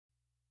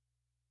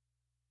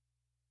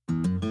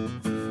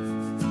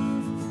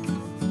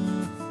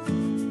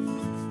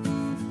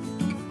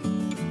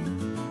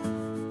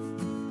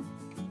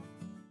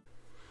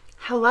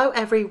Hello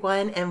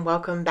everyone and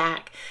welcome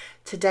back.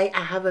 Today I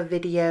have a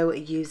video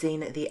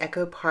using the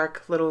Echo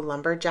Park Little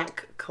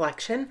Lumberjack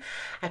collection.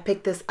 I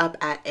picked this up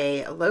at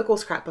a local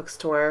scrapbook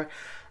store.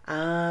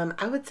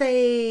 I would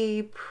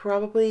say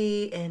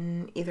probably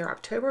in either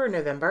October or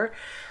November.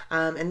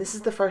 And this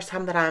is the first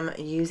time that I'm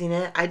using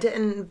it. I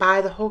didn't buy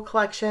the whole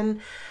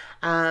collection.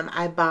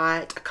 I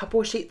bought a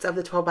couple sheets of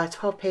the 12 by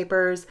 12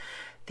 papers,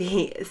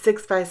 the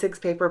 6 by 6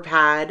 paper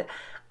pad,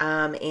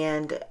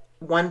 and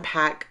one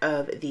pack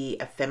of the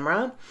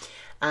ephemera,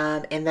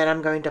 and then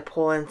I'm going to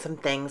pull in some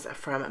things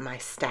from my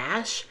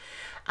stash.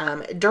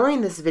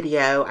 During this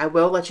video, I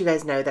will let you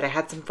guys know that I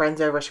had some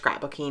friends over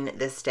scrapbooking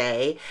this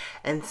day,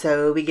 and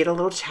so we get a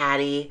little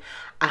chatty,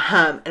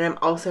 and I'm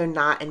also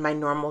not in my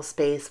normal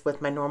space with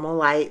my normal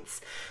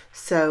lights,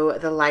 so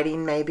the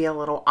lighting may be a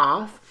little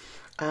off,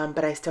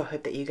 but I still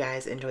hope that you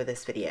guys enjoy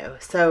this video.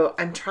 So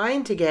I'm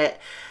trying to get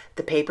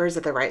the papers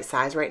at the right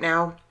size right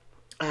now.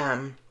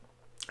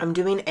 I'm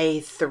doing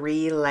a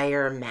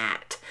 3-layer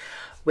mat,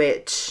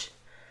 which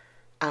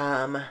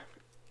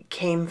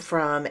came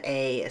from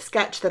a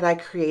sketch that I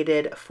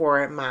created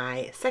for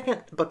my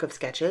second book of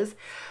sketches,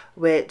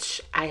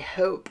 which I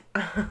hope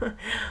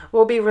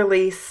will be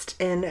released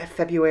in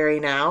February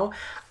now.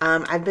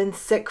 I've been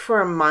sick for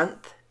a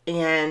month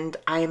and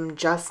I'm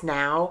just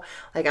now,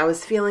 like, I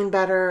was feeling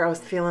better. I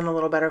was feeling a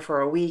little better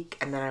for a week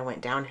and then I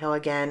went downhill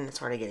again and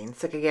started getting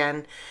sick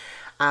again.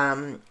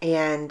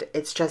 And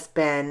it's just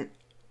been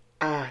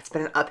it's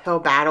been an uphill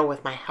battle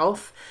with my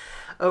health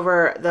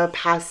over the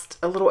past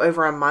a little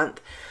over a month.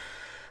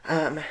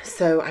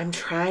 So I'm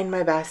trying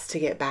my best to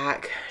get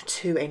back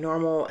to a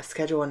normal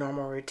schedule, a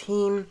normal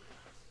routine.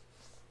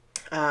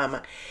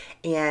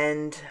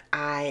 And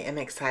I am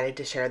excited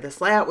to share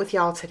this layout with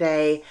y'all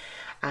today.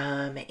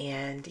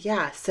 And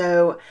yeah,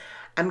 so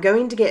I'm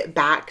going to get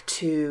back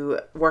to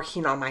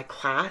working on my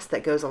class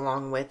that goes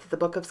along with the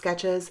book of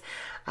sketches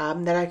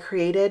that I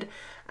created.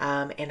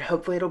 And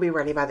hopefully it'll be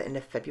ready by the end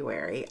of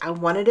February. I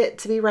wanted it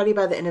to be ready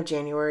by the end of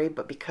January,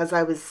 but because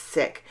I was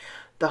sick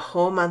the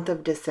whole month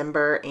of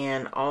December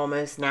and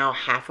almost now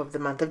half of the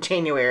month of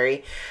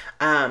January,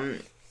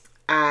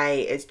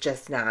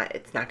 it's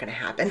not going to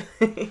happen.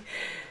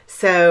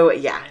 So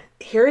yeah,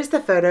 here's the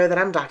photo that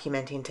I'm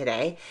documenting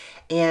today.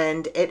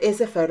 And it is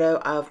a photo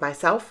of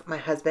myself, my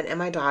husband, and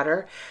my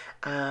daughter.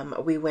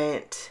 We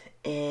went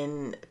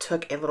and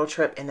took a little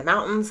trip in the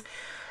mountains.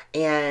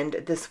 And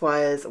this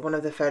was one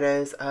of the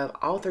photos of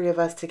all three of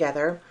us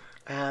together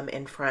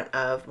in front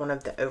of one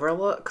of the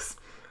overlooks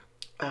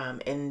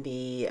in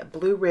the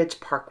Blue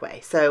Ridge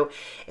Parkway. So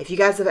if you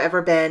guys have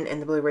ever been in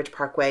the Blue Ridge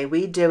Parkway,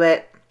 we do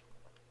it.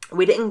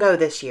 We didn't go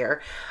this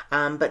year,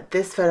 but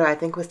this photo I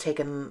think was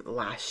taken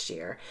last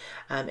year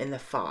in the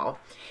fall.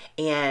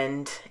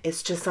 And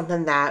it's just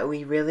something that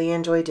we really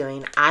enjoy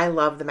doing. I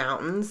love the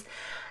mountains.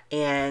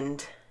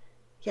 And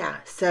yeah,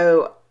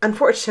 so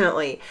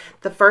unfortunately,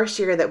 the first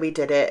year that we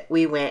did it,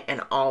 we went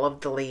and all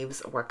of the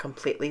leaves were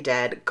completely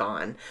dead,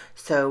 gone.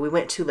 So we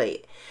went too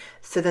late.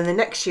 So then the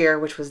next year,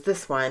 which was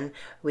this one,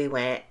 we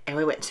went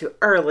too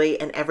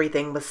early and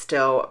everything was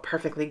still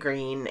perfectly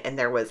green. And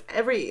there was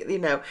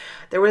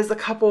there was a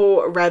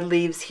couple red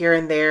leaves here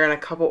and there and a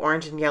couple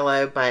orange and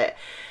yellow, but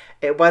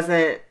it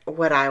wasn't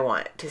what I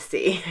want to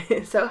see.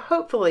 So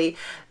hopefully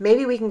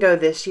maybe we can go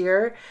this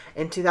year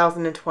in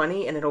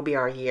 2020 and it'll be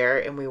our year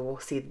and we will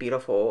see the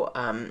beautiful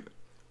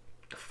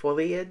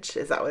foliage.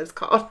 Is that what it's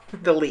called?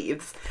 The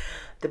leaves,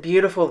 the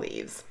beautiful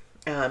leaves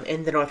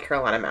in the North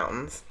Carolina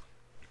mountains.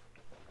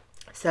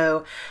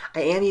 So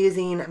I am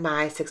using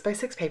my 6 by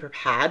 6 paper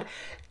pad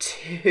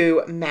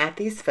to mat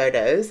these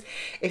photos.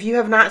 If you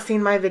have not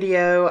seen my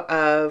video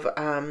of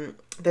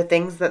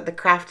the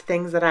craft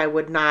things that I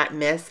would not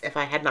miss if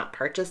I had not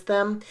purchased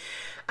them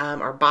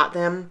or bought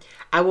them,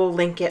 I will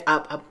link it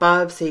up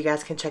above so you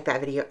guys can check that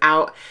video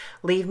out.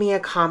 Leave me a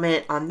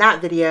comment on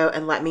that video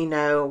and let me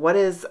know what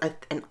is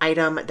an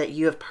item that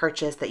you have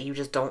purchased that you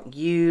just don't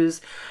use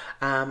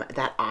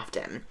that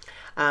often.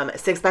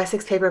 6 by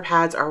 6 paper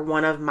pads are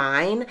one of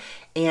mine,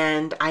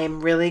 and I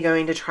am really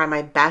going to try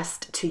my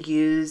best to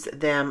use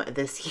them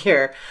this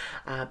year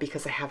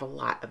because I have a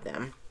lot of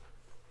them.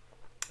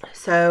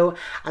 So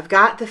I've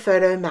got the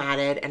photo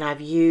matted and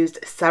I've used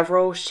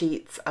several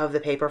sheets of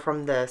the paper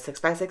from the 6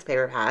 by 6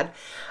 paper pad,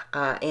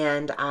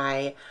 and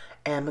I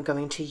am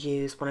going to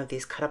use one of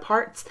these cut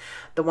aparts.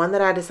 The one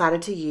that I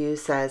decided to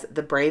use says,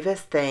 "The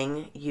bravest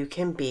thing you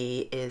can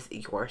be is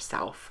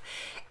yourself."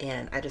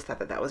 And I just thought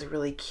that that was a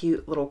really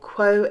cute little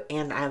quote,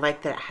 and I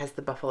like that it has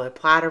the buffalo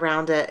plaid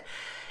around it.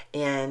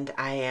 And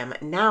I am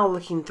now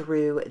looking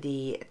through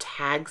the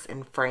tags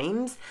and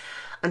frames.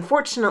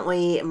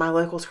 Unfortunately, my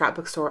local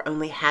scrapbook store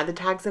only had the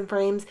tags and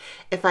frames.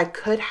 If I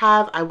could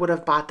have, I would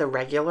have bought the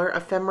regular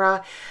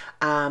ephemera.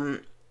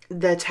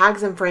 The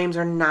tags and frames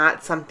are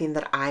not something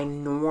that I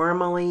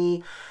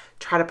normally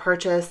try to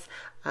purchase.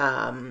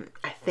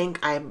 I think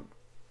I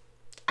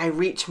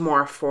reach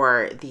more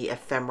for the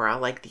ephemera,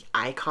 like the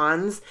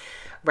icons,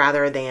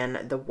 rather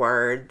than the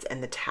words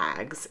and the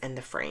tags and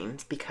the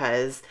frames,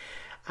 because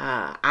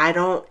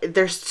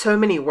There's so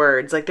many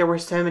words. Like there were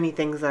so many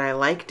things that I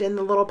liked in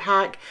the little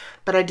pack,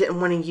 but I didn't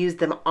want to use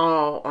them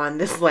all on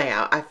this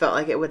layout. I felt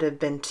like it would have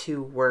been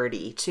too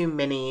wordy, too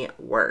many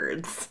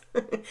words.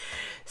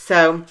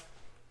 So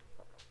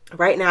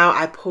right now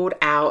I pulled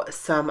out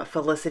some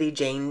Felicity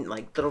Jane,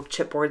 like little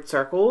chipboard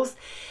circles,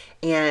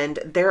 and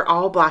they're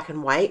all black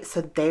and white,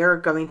 so they're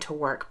going to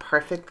work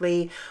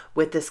perfectly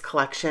with this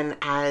collection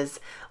as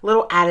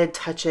little added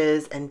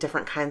touches and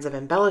different kinds of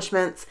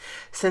embellishments,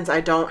 since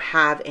I don't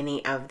have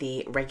any of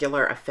the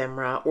regular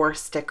ephemera or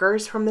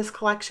stickers from this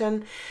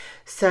collection.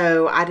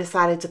 So I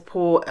decided to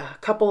pull a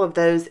couple of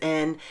those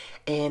in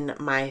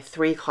my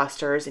 3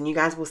 clusters, and you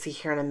guys will see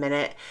here in a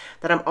minute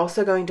that I'm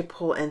also going to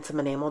pull in some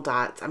enamel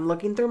dots. I'm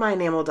looking through my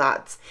enamel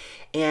dots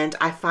and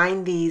I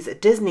find these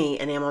Disney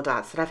enamel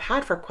dots that I've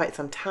had for quite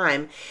some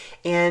time,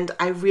 and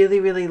I really,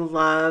 really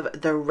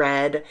love the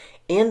red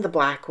and the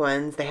black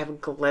ones. They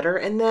have glitter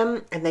in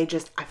them, and I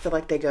feel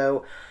like they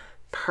go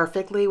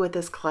perfectly with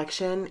this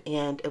collection,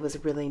 and it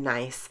was really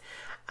nice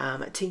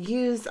to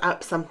use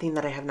up something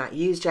that I have not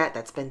used yet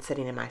that's been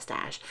sitting in my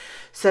stash.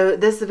 So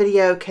this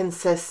video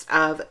consists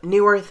of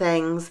newer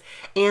things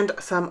and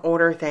some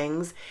older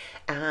things,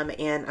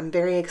 and I'm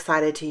very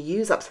excited to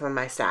use up some of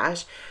my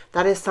stash.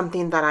 That is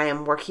something that I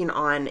am working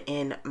on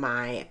in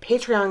my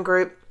Patreon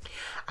group.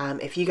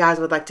 If you guys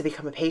would like to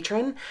become a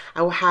patron,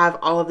 I will have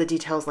all of the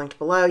details linked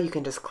below. You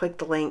can just click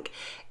the link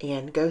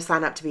and go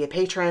sign up to be a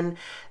patron.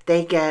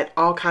 They get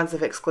all kinds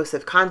of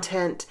exclusive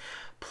content.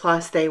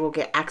 Plus, they will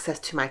get access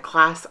to my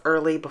class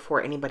early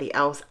before anybody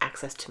else,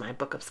 access to my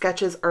book of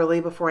sketches early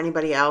before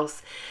anybody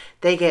else.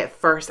 They get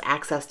first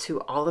access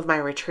to all of my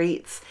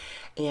retreats,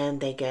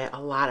 and they get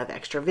a lot of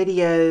extra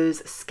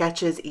videos,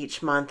 sketches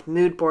each month,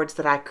 mood boards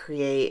that I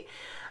create,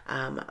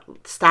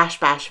 stash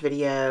bash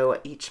video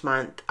each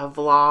month, a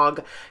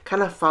vlog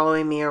kind of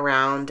following me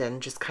around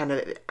and just kind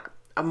of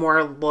a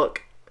more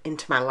look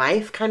into my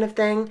life kind of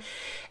thing.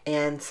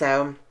 And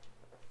so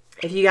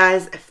if you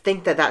guys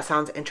think that that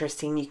sounds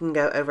interesting, you can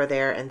go over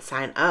there and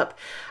sign up.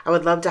 I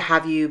would love to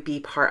have you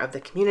be part of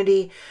the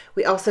community.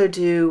 We also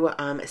do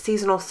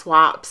seasonal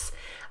swaps,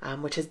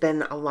 which has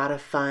been a lot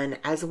of fun,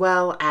 as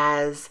well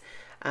as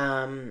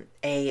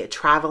a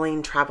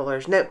traveling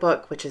traveler's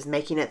notebook, which is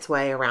making its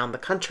way around the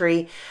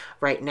country.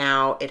 Right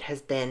now it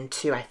has been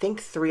to, I think,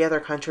 3 other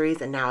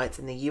countries, and now it's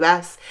in the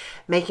US,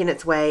 making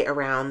its way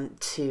around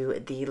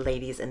to the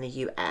ladies in the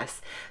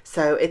US.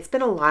 So it's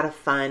been a lot of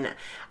fun.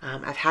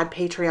 I've had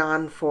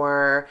Patreon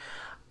for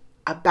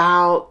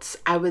about,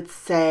 I would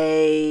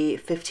say,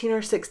 15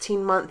 or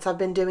 16 months I've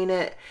been doing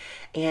it,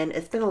 and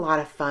it's been a lot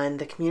of fun.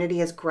 The community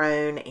has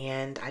grown,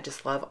 and I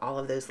just love all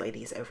of those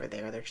ladies over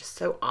there. They're just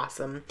so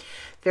awesome,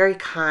 very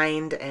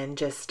kind, and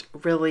just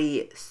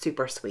really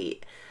super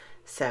sweet.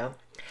 So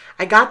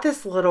I got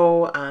this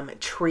little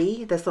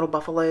tree, this little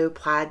buffalo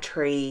plaid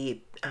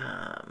tree,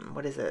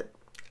 what is it?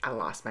 I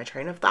lost my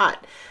train of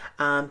thought,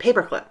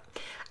 paperclip,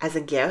 as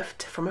a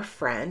gift from a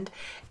friend,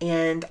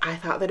 and I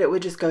thought that it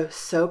would just go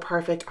so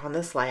perfect on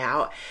this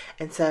layout,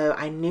 and so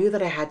I knew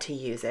that I had to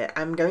use it.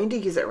 I'm going to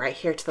use it right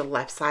here to the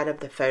left side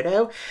of the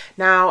photo.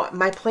 Now,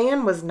 my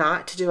plan was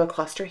not to do a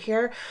cluster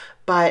here,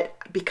 but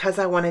because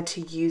I wanted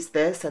to use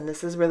this, and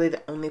this is really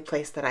the only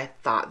place that I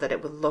thought that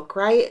it would look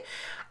right,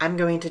 I'm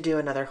going to do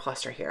another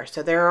cluster here.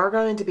 So there are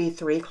going to be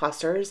 3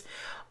 clusters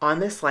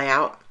on this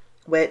layout,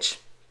 which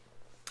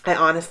I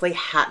honestly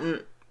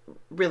hadn't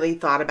really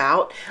thought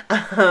about.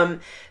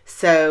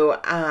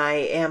 So I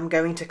am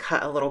going to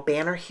cut a little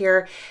banner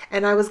here,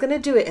 and I was going to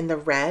do it in the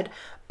red,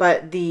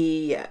 but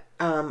the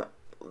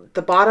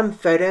bottom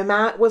photo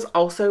mat was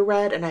also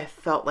red, and I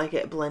felt like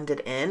it blended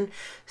in.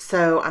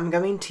 So I'm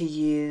going to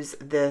use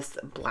this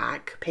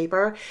black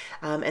paper,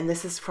 and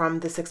this is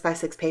from the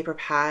 6x6 paper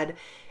pad,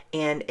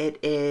 and it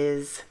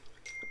is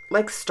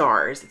like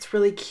stars. It's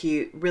really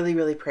cute, really,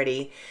 really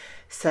pretty.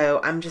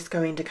 So I'm just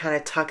going to kind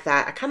of tuck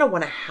that. I kind of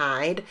want to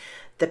hide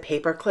the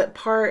paper clip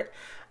part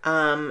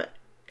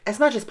as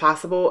much as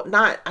possible.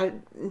 Not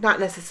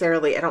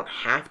necessarily, I don't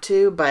have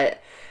to,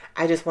 but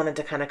I just wanted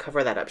to kind of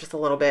cover that up just a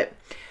little bit.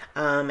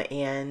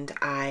 And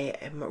I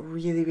am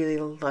really, really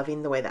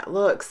loving the way that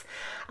looks.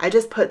 I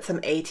just put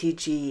some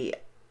ATG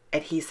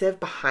adhesive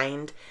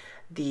behind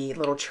the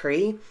little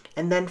tree.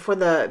 And then for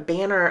the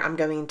banner, I'm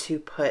going to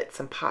put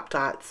some pop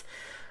dots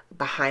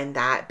behind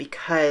that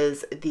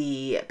because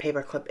the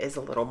paperclip is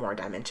a little more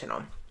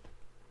dimensional.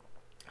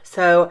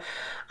 So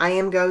I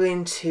am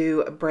going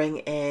to bring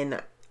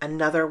in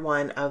another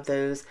one of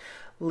those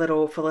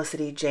little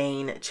Felicity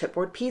Jane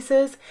chipboard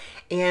pieces,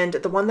 and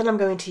the one that I'm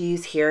going to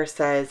use here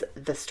says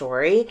The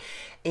Story,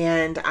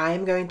 and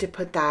I'm going to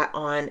put that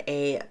on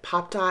a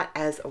pop dot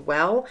as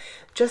well,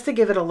 just to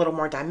give it a little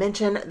more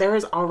dimension. There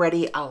is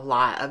already a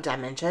lot of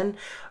dimension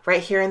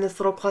right here in this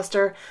little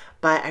cluster,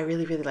 but I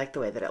really, really like the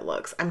way that it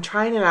looks. I'm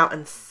trying it out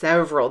in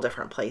several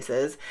different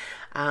places,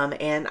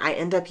 and I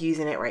end up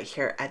using it right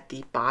here at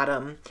the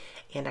bottom,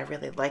 and I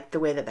really like the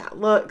way that that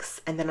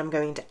looks. And then I'm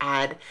going to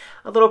add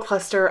a little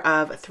cluster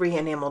of 3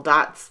 enamel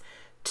dots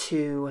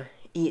to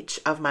each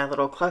of my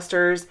little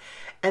clusters.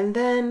 And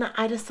then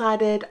I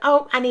decided,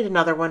 oh, I need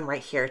another one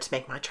right here to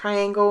make my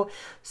triangle.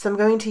 So I'm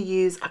going to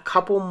use a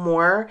couple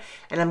more,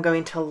 and I'm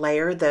going to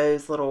layer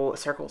those little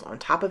circles on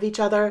top of each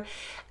other.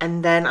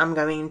 And then I'm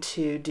going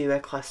to do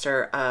a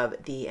cluster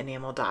of the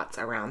enamel dots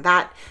around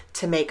that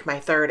to make my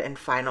third and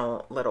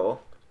final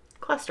little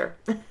cluster.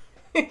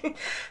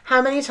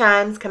 How many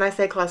times can I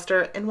say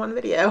cluster in one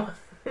video?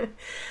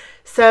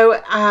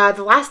 So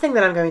the last thing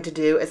that I'm going to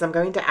do is I'm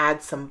going to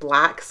add some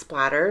black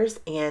splatters,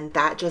 and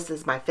that just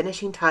is my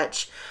finishing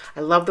touch.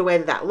 I love the way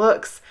that that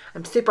looks.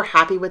 I'm super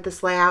happy with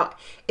this layout.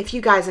 If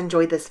you guys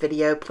enjoyed this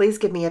video, please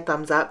give me a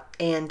thumbs up,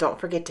 and don't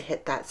forget to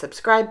hit that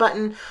subscribe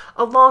button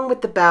along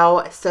with the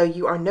bell so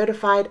you are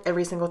notified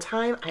every single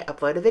time I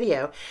upload a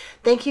video.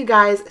 Thank you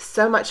guys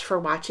so much for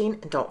watching,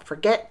 and don't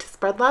forget to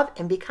spread love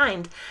and be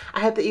kind. I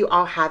hope that you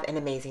all have an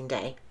amazing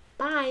day.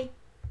 Bye.